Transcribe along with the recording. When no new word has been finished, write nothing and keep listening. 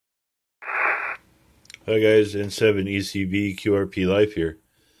Hi guys, N7 ECB QRP Life here.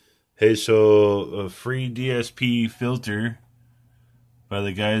 Hey, so a free DSP filter by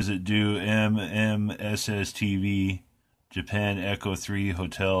the guys that do MMSS TV, Japan Echo 3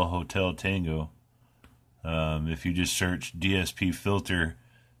 Hotel Tango. If you just search DSP filter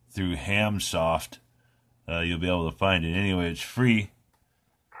through Hamsoft, you'll be able to find it. Anyway, it's free.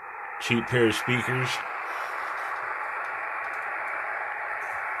 Cheap pair of speakers.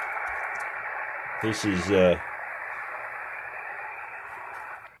 This is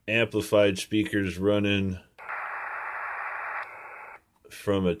amplified speakers running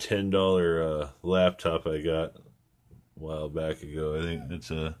from a $10 laptop I got a while back ago. I think it's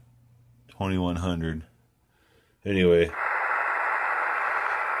a 2100. Anyway,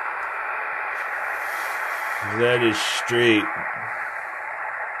 that is straight.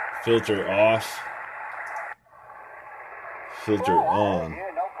 Filter off. Filter on.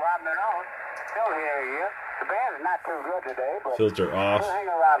 Filter off. We'll hang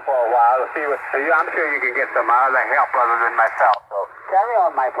around for a while to see what. I'm sure you can get some other help other than myself. So carry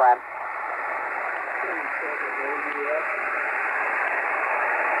on, my friend.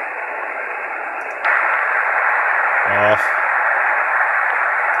 Off.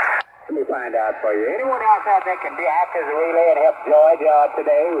 Let me find out for you. Anyone else out there can act as a relay and help George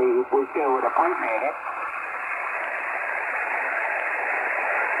today? We still would appreciate it.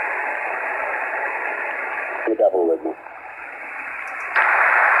 You double with me.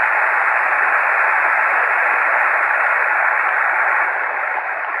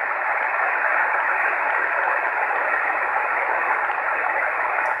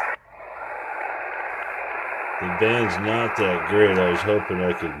 The band's not that great. I was hoping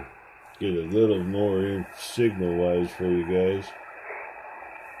I could get a little more in signal-wise for you guys.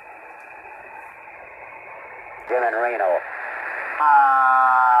 Jim in Reno.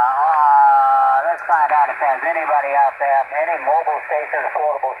 Let's find out if there's anybody out there, any mobile stations,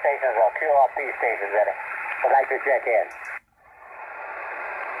 portable stations, or QRP stations that would like to check in.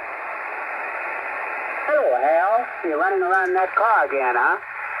 Hello, Hal. You're running around in that car again, huh?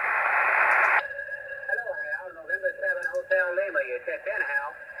 Hello, Hal. November 7 Hotel Lima. You checked in,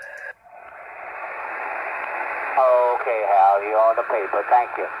 Hal. Okay, Hal. You're on the paper.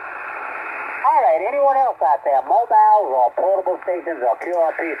 Thank you. All right, anyone else out there, mobiles or portable stations or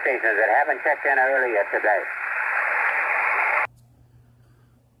QRP stations that haven't checked in earlier today?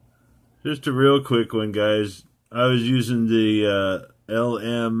 Just a real quick one, guys. I was using the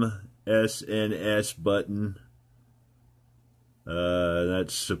LMSNS button.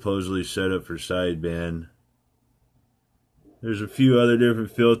 That's supposedly set up for sideband. There's a few other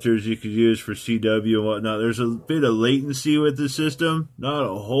different filters you could use for CW and whatnot. There's a bit of latency with the system. Not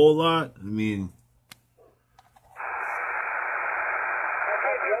a whole lot. I mean,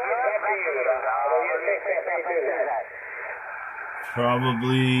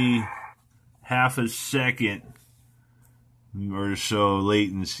 probably half a second or so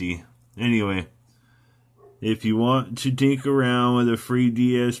latency. Anyway, if you want to tinker around with a free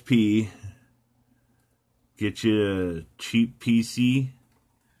DSP, get you a cheap PC,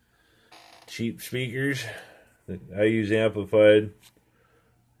 cheap speakers. I use amplified,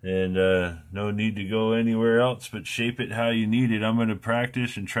 and no need to go anywhere else but shape it how you need it. I'm going to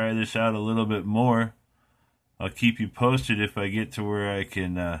practice and try this out a little bit more. I'll keep you posted if I get to where I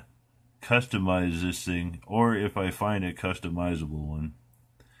can customize this thing, or if I find a customizable one.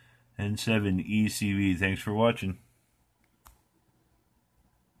 N7 ECV, thanks for watching.